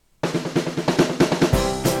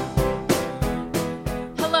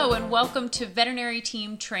welcome to Veterinary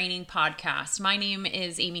Team Training Podcast. My name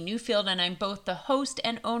is Amy Newfield, and I'm both the host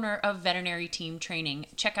and owner of Veterinary Team Training.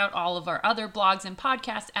 Check out all of our other blogs and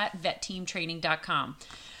podcasts at vetteamtraining.com.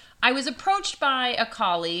 I was approached by a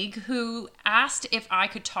colleague who asked if I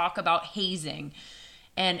could talk about hazing.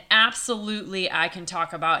 And absolutely, I can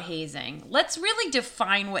talk about hazing. Let's really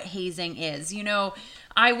define what hazing is. You know,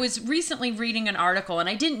 I was recently reading an article, and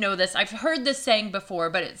I didn't know this. I've heard this saying before,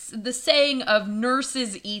 but it's the saying of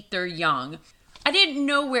nurses eat their young. I didn't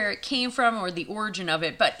know where it came from or the origin of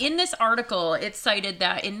it, but in this article, it cited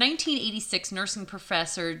that in 1986, nursing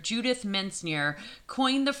professor Judith Metzner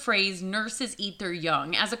coined the phrase nurses eat their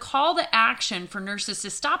young as a call to action for nurses to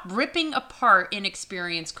stop ripping apart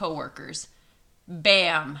inexperienced coworkers.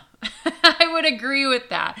 Bam. I would agree with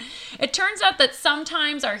that. It turns out that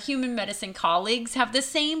sometimes our human medicine colleagues have the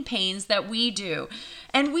same pains that we do.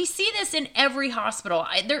 And we see this in every hospital.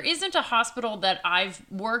 There isn't a hospital that I've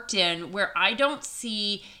worked in where I don't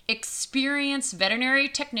see experienced veterinary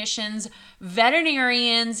technicians,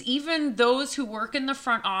 veterinarians, even those who work in the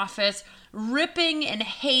front office, ripping and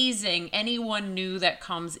hazing anyone new that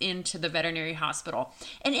comes into the veterinary hospital.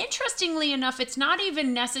 And interestingly enough, it's not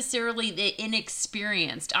even necessarily the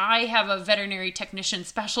inexperienced. I have a veterinary technician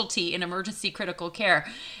specialty in emergency critical care,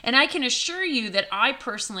 and I can assure you that I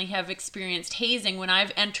personally have experienced hazing when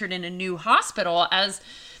I've entered in a new hospital as,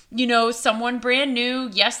 you know, someone brand new.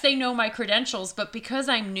 Yes, they know my credentials, but because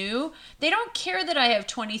I'm new, they don't care that I have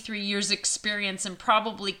 23 years experience and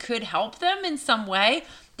probably could help them in some way.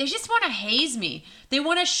 They just want to haze me. They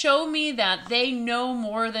want to show me that they know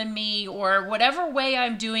more than me, or whatever way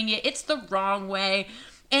I'm doing it, it's the wrong way.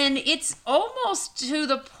 And it's almost to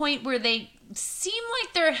the point where they seem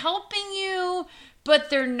like they're helping you, but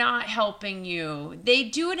they're not helping you. They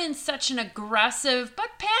do it in such an aggressive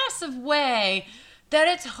but passive way that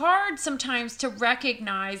it's hard sometimes to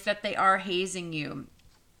recognize that they are hazing you.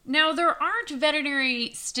 Now, there aren't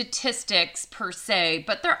veterinary statistics per se,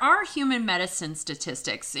 but there are human medicine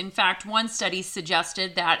statistics. In fact, one study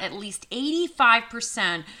suggested that at least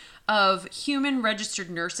 85% of human registered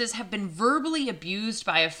nurses have been verbally abused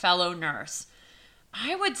by a fellow nurse.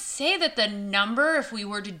 I would say that the number, if we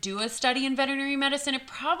were to do a study in veterinary medicine, it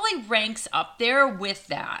probably ranks up there with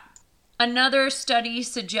that. Another study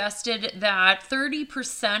suggested that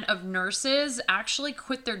 30% of nurses actually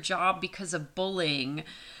quit their job because of bullying.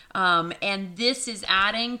 And this is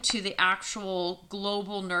adding to the actual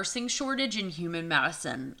global nursing shortage in human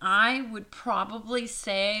medicine. I would probably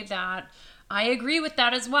say that I agree with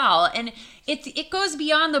that as well. And it goes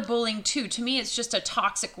beyond the bullying too. To me, it's just a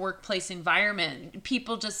toxic workplace environment.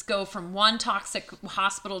 People just go from one toxic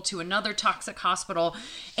hospital to another toxic hospital,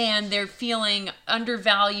 and they're feeling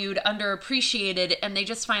undervalued, underappreciated, and they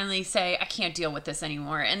just finally say, I can't deal with this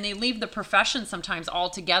anymore. And they leave the profession sometimes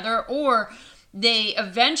altogether, or they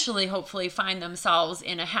eventually, hopefully, find themselves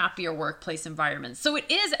in a happier workplace environment. So it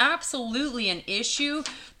is absolutely an issue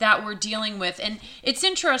that we're dealing with. And it's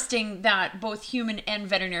interesting that both human and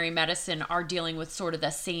veterinary medicine are dealing with sort of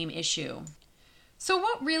the same issue. So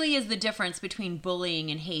what really is the difference between bullying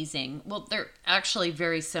and hazing? Well, they're actually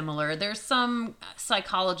very similar. There's some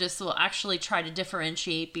psychologists who will actually try to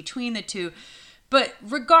differentiate between the two. But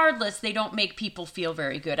regardless, they don't make people feel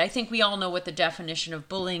very good. I think we all know what the definition of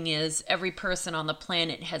bullying is. Every person on the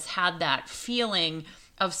planet has had that feeling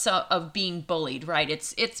of being bullied, right?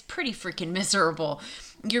 It's pretty freaking miserable.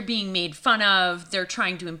 You're being made fun of. They're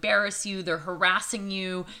trying to embarrass you. They're harassing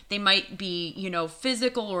you. They might be,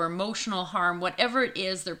 physical or emotional harm. Whatever it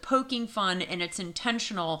is, they're poking fun, and it's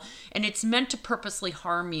intentional, and it's meant to purposely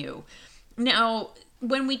harm you. Now,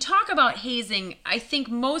 when we talk about hazing, I think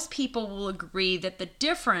most people will agree that the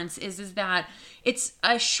difference is that it's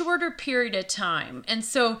a shorter period of time. And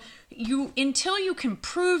so until you can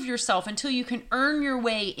prove yourself, until you can earn your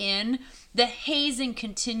way in, the hazing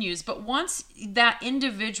continues. But once that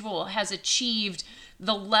individual has achieved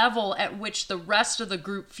the level at which the rest of the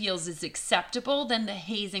group feels is acceptable, then the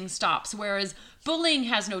hazing stops. Whereas bullying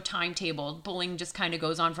has no timetable. Bullying just kind of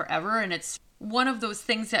goes on forever, and it's one of those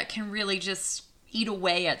things that can really just eat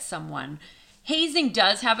away at someone. Hazing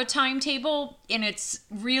does have a timetable, and it's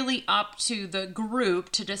really up to the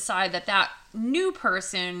group to decide that new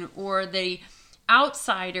person or the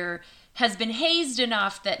outsider has been hazed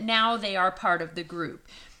enough that now they are part of the group.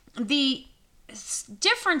 The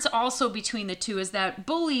difference also between the two is that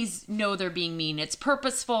bullies know they're being mean. It's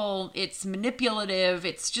purposeful, it's manipulative,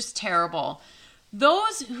 it's just terrible.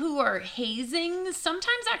 Those who are hazing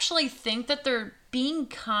sometimes actually think that they're being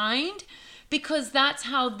kind because that's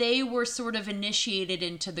how they were sort of initiated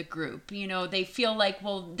into the group. They feel like,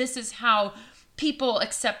 well, this is how people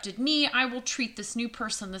accepted me, I will treat this new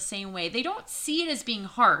person the same way. They don't see it as being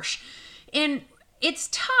harsh. And it's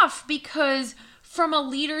tough because from a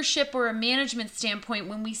leadership or a management standpoint,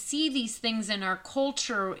 when we see these things in our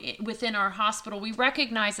culture within our hospital, we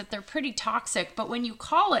recognize that they're pretty toxic. But when you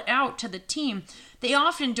call it out to the team, they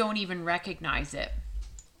often don't even recognize it.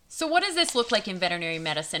 So what does this look like in veterinary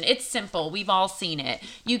medicine? It's simple. We've all seen it.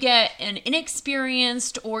 You get an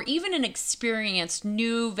inexperienced or even an experienced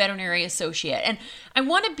new veterinary associate. And I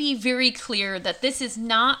want to be very clear that this is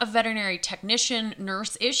not a veterinary technician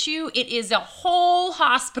nurse issue. It is a whole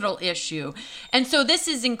hospital issue. And so this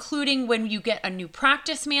is including when you get a new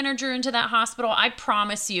practice manager into that hospital. I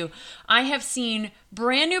promise you, I have seen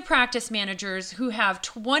brand new practice managers who have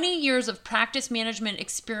 20 years of practice management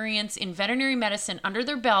experience in veterinary medicine under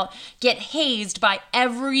their belt get hazed by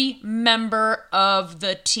every member of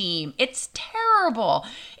the team. It's terrible.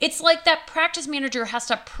 It's like that practice manager has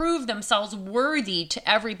to prove themselves worthy to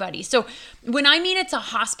everybody. So when I mean it's a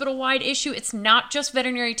hospital-wide issue, it's not just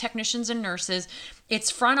veterinary technicians and nurses. It's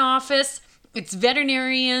front office, it's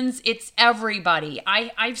veterinarians, it's everybody.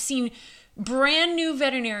 I've seen brand new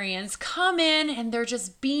veterinarians come in and they're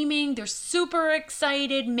just beaming. They're super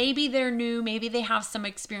excited. Maybe they're new. Maybe they have some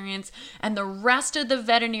experience. And the rest of the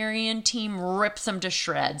veterinarian team rips them to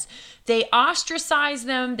shreds. They ostracize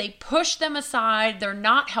them. They push them aside. They're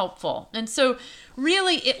not helpful. And so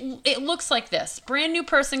really it looks like this. Brand new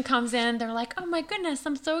person comes in. They're like, oh my goodness,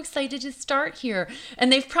 I'm so excited to start here.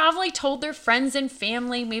 And they've probably told their friends and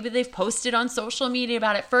family. Maybe they've posted on social media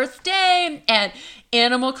about it. First day at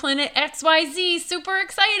Animal Clinic XYZ, super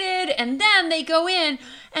excited. And then they go in.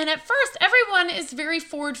 And at first, everyone is very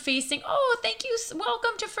forward facing. Oh, thank you.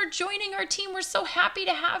 Welcome for joining our team. We're so happy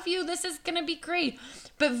to have you. This is going to be great.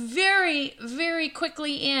 But very, very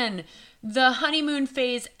quickly the honeymoon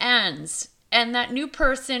phase ends. And that new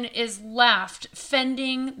person is left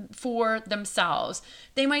fending for themselves.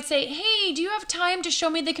 They might say, hey, do you have time to show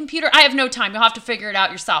me the computer? I have no time. You'll have to figure it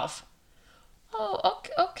out yourself. Oh,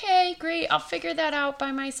 okay, great. I'll figure that out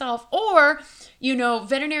by myself. Or,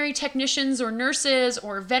 veterinary technicians or nurses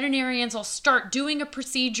or veterinarians will start doing a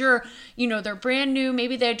procedure. They're brand new.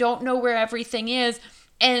 Maybe they don't know where everything is.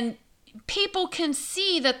 And people can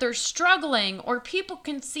see that they're struggling, or people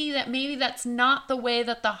can see that maybe that's not the way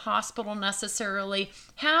that the hospital necessarily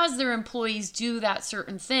has their employees do that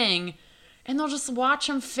certain thing, and they'll just watch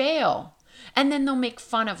them fail. And then they'll make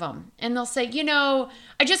fun of them. And they'll say,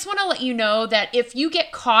 I just want to let you know that if you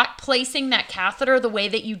get caught placing that catheter the way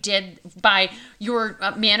that you did by your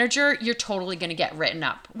manager, you're totally going to get written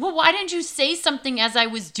up. Well, why didn't you say something as I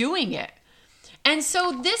was doing it? And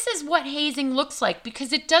so this is what hazing looks like,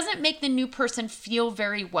 because it doesn't make the new person feel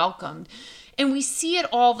very welcomed. And we see it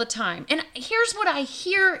all the time. And here's what I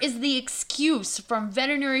hear is the excuse from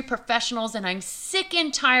veterinary professionals, and I'm sick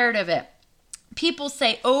and tired of it. People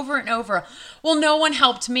say over and over, well, no one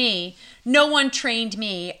helped me. No one trained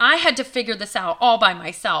me. I had to figure this out all by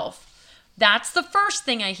myself. That's the first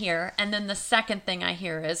thing I hear. And then the second thing I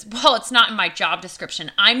hear is, well, it's not in my job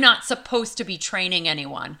description. I'm not supposed to be training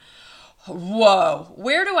anyone. Whoa,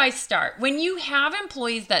 where do I start? When you have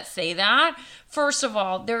employees that say that, first of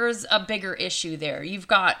all, there's a bigger issue there. You've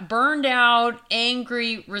got burned out,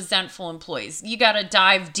 angry, resentful employees. You got to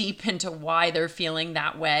dive deep into why they're feeling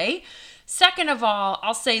that way. Second of all,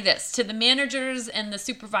 I'll say this to the managers and the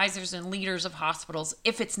supervisors and leaders of hospitals.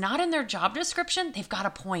 If it's not in their job description, they've got a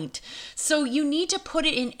point. So you need to put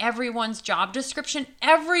it in everyone's job description.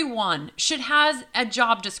 Everyone should have a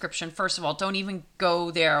job description. First of all, don't even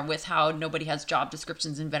go there with how nobody has job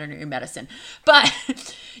descriptions in veterinary medicine. But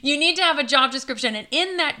you need to have a job description. And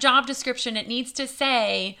in that job description, it needs to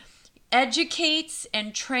say educates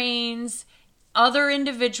and trains other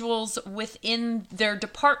individuals within their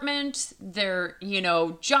department, their,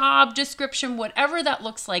 job description, whatever that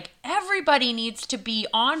looks like. Everybody needs to be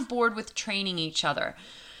on board with training each other.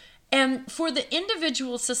 And for the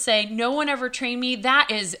individuals to say, no one ever trained me, that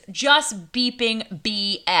is just beeping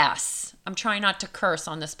BS. I'm trying not to curse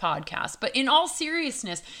on this podcast, but in all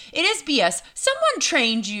seriousness, it is BS. Someone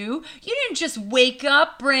trained you. You didn't just wake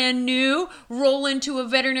up brand new, roll into a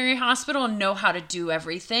veterinary hospital and know how to do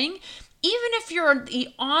everything. Even if you're the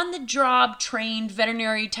on-the-job trained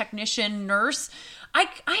veterinary technician nurse, I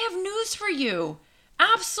have news for you.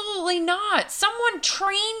 Absolutely not. Someone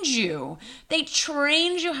trained you. They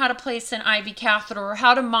trained you how to place an IV catheter or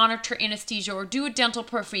how to monitor anesthesia or do a dental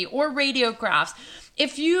prophy or radiographs.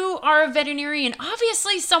 If you are a veterinarian,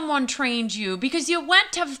 obviously someone trained you because you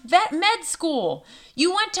went to med school.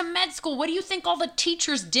 You went to med school. What do you think all the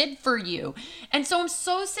teachers did for you? And so I'm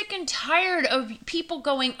so sick and tired of people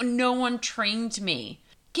going, no one trained me.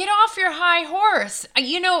 Get off your high horse.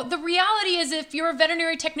 The reality is if you're a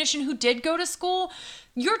veterinary technician who did go to school,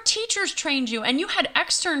 your teachers trained you and you had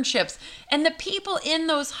externships. And the people in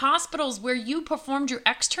those hospitals where you performed your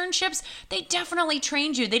externships, they definitely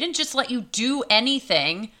trained you. They didn't just let you do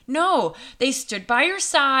anything. No, they stood by your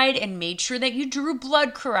side and made sure that you drew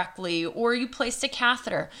blood correctly or you placed a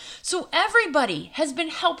catheter. So everybody has been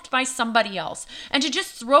helped by somebody else. And to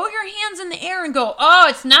just throw your hands in the air and go, oh,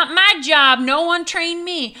 it's not my job, no one trained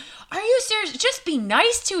me. Are you serious? Just be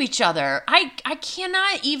nice to each other. I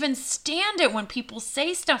cannot even stand it when people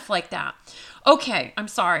say stuff like that. Okay, I'm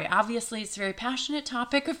sorry. Obviously, it's a very passionate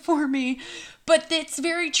topic for me, but it's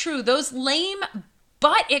very true. Those lame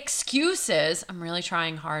but excuses, I'm really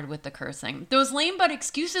trying hard with the cursing. Those lame but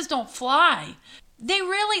excuses don't fly. They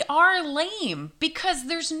really are lame because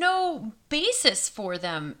there's no basis for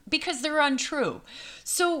them because they're untrue.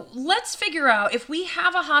 So let's figure out if we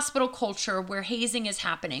have a hospital culture where hazing is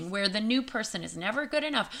happening, where the new person is never good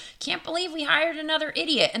enough. Can't believe we hired another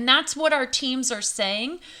idiot. And that's what our teams are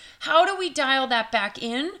saying. How do we dial that back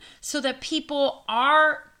in so that people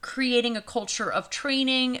are creating a culture of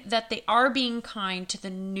training, that they are being kind to the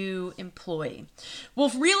new employee? Well,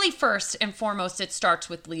 really, first and foremost, it starts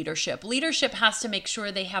with leadership. Leadership has to make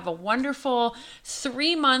sure they have a wonderful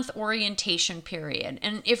 3-month orientation period.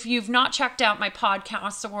 And if you've not checked out my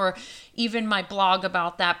podcast or even my blog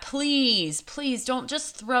about that, please don't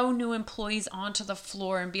just throw new employees onto the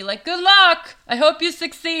floor and be like, good luck, I hope you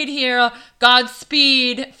succeed here,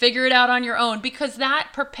 Godspeed, figure it out on your own, because that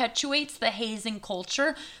perpetuates the hazing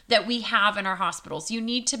culture that we have in our hospitals. You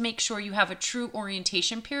need to make sure you have a true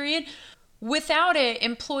orientation period. Without it,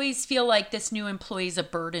 employees feel like this new employee is a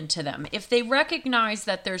burden to them. If they recognize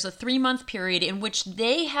that there's a 3-month period in which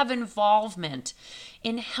they have involvement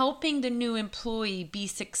in helping the new employee be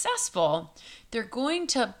successful, they're going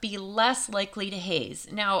to be less likely to haze.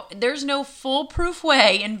 Now, there's no foolproof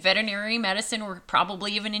way in veterinary medicine or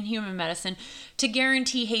probably even in human medicine to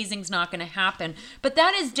guarantee hazing's not going to happen, but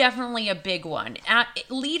that is definitely a big one.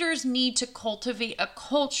 Leaders need to cultivate a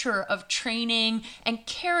culture of training and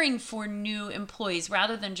caring for new employees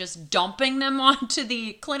rather than just dumping them onto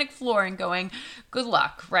the clinic floor and going, good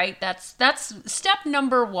luck, right? That's step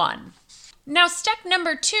number 1. Now, step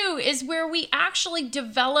number 2 is where we actually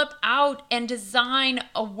develop out and design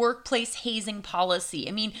a workplace hazing policy.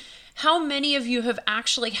 I mean, how many of you have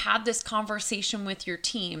actually had this conversation with your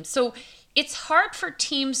team? So it's hard for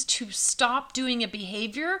teams to stop doing a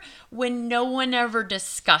behavior when no one ever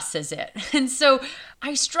discusses it. And so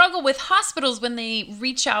I struggle with hospitals when they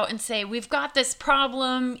reach out and say, we've got this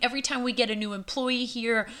problem. Every time we get a new employee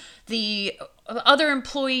here, the other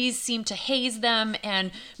employees seem to haze them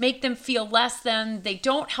and make them feel less than. They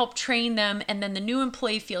don't help train them. And then the new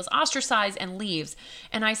employee feels ostracized and leaves.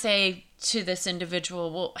 And I say to this individual,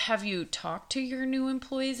 well, have you talked to your new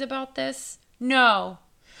employees about this? No.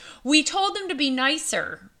 We told them to be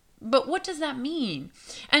nicer, but what does that mean?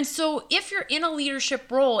 And so if you're in a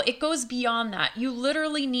leadership role, it goes beyond that. You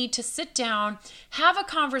literally need to sit down, have a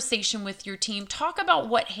conversation with your team, talk about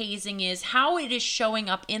what hazing is, how it is showing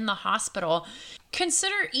up in the hospital.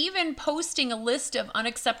 Consider even posting a list of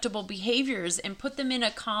unacceptable behaviors and put them in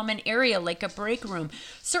a common area like a break room.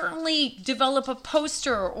 Certainly develop a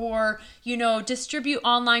poster or, distribute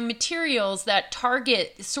online materials that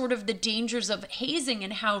target sort of the dangers of hazing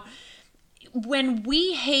and how when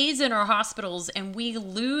we haze in our hospitals and we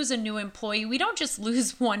lose a new employee, we don't just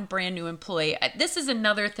lose one brand new employee. This is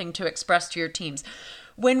another thing to express to your teams.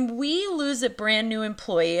 When we lose a brand new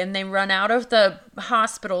employee and they run out of the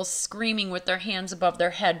hospital screaming with their hands above their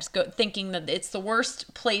heads, thinking that it's the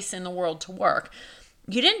worst place in the world to work,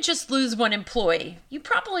 you didn't just lose one employee. You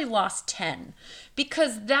probably lost 10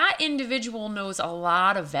 because that individual knows a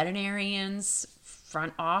lot of veterinarians,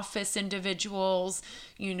 front office individuals,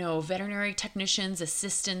 veterinary technicians,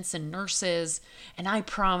 assistants, and nurses. And I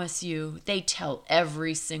promise you, they tell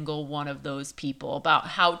every single one of those people about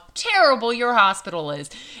how terrible your hospital is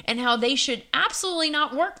and how they should absolutely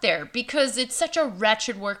not work there because it's such a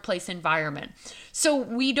wretched workplace environment. So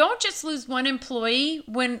we don't just lose one employee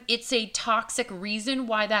when it's a toxic reason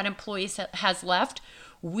why that employee has left.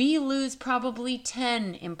 We lose probably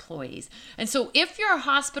 10 employees. And so if your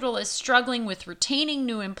hospital is struggling with retaining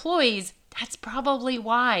new employees, that's probably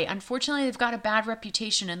why. Unfortunately, they've got a bad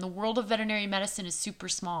reputation and the world of veterinary medicine is super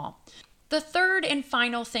small. The third and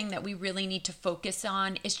final thing that we really need to focus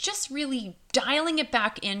on is just really dialing it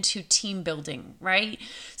back into team building, right?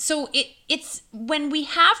 So it's when we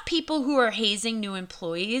have people who are hazing new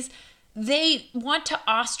employees, they want to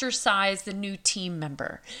ostracize the new team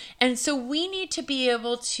member. And so we need to be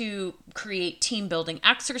able to create team building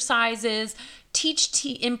exercises, teach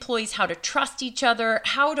employees how to trust each other,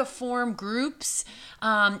 how to form groups,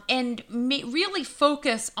 and really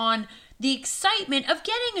focus on the excitement of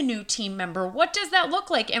getting a new team member. What does that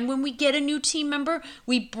look like? And when we get a new team member,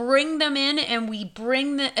 we bring them in and we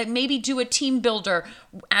maybe do a team builder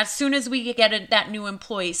as soon as we get that new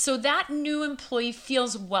employee. So that new employee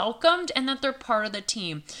feels welcomed and that they're part of the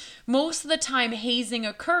team. Most of the time, hazing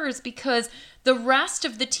occurs because the rest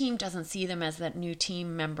of the team doesn't see them as that new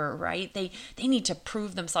team member, right? They need to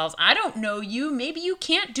prove themselves. I don't know you. Maybe you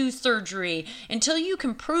can't do surgery. Until you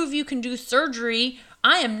can prove you can do surgery,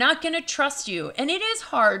 I am not going to trust you. And it is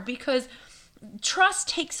hard because trust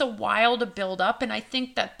takes a while to build up. And I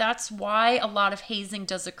think that that's why a lot of hazing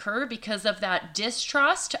does occur, because of that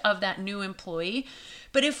distrust of that new employee.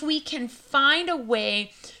 But if we can find a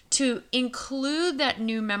way to include that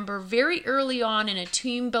new member very early on in a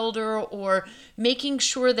team builder, or making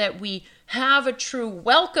sure that we have a true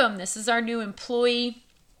welcome, this is our new employee,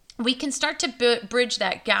 we can start to bridge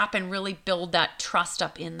that gap and really build that trust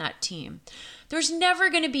up in that team. There's never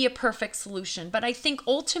going to be a perfect solution, but I think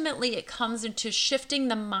ultimately it comes into shifting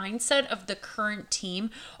the mindset of the current team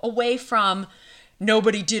away from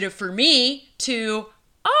nobody did it for me to,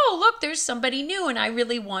 oh, look, there's somebody new and I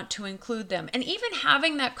really want to include them. And even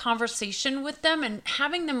having that conversation with them and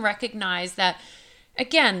having them recognize that,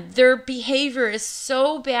 again, their behavior is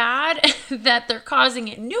so bad that they're causing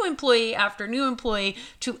a new employee after new employee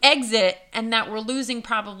to exit, and that we're losing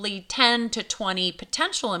probably 10 to 20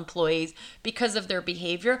 potential employees because of their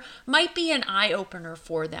behavior, might be an eye-opener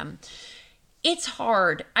for them. It's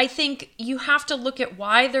hard. I think you have to look at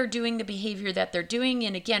why they're doing the behavior that they're doing.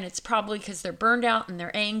 And again, it's probably because they're burned out and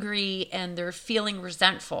they're angry and they're feeling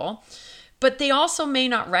resentful. But they also may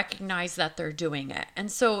not recognize that they're doing it.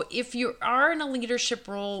 And so if you are in a leadership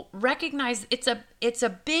role, recognize it's a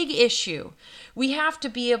big issue. We have to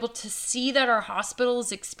be able to see that our hospital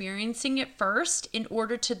is experiencing it first in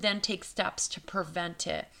order to then take steps to prevent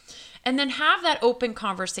it. And then have that open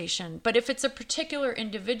conversation. But if it's a particular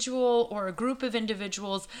individual or a group of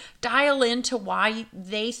individuals, dial into why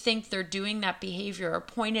they think they're doing that behavior, or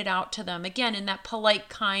point it out to them, again, in that polite,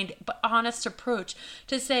 kind, but honest approach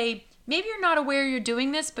to say, maybe you're not aware you're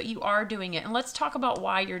doing this, but you are doing it. And let's talk about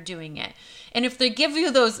why you're doing it. And if they give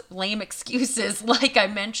you those lame excuses, like I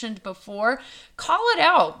mentioned before, call it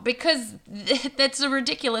out, because that's a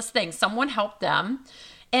ridiculous thing. Someone helped them.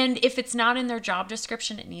 And if it's not in their job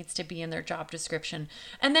description, it needs to be in their job description.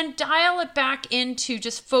 And then dial it back into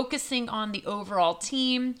just focusing on the overall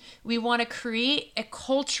team. We want to create a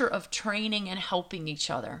culture of training and helping each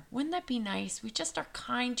other. Wouldn't that be nice? We just are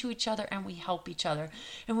kind to each other and we help each other.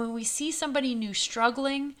 And when we see somebody new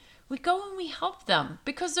struggling, we go and we help them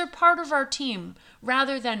because they're part of our team,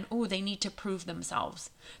 rather than, oh, they need to prove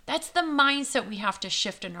themselves. That's the mindset we have to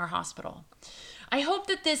shift in our hospital. I hope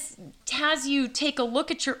that this has you take a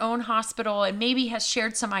look at your own hospital and maybe has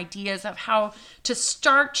shared some ideas of how to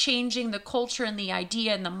start changing the culture and the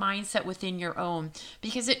idea and the mindset within your own,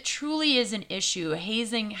 because it truly is an issue.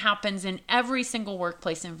 Hazing happens in every single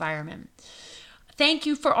workplace environment. Thank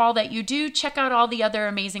you for all that you do. Check out all the other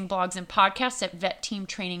amazing blogs and podcasts at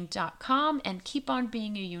vetteamtraining.com and keep on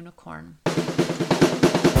being a unicorn.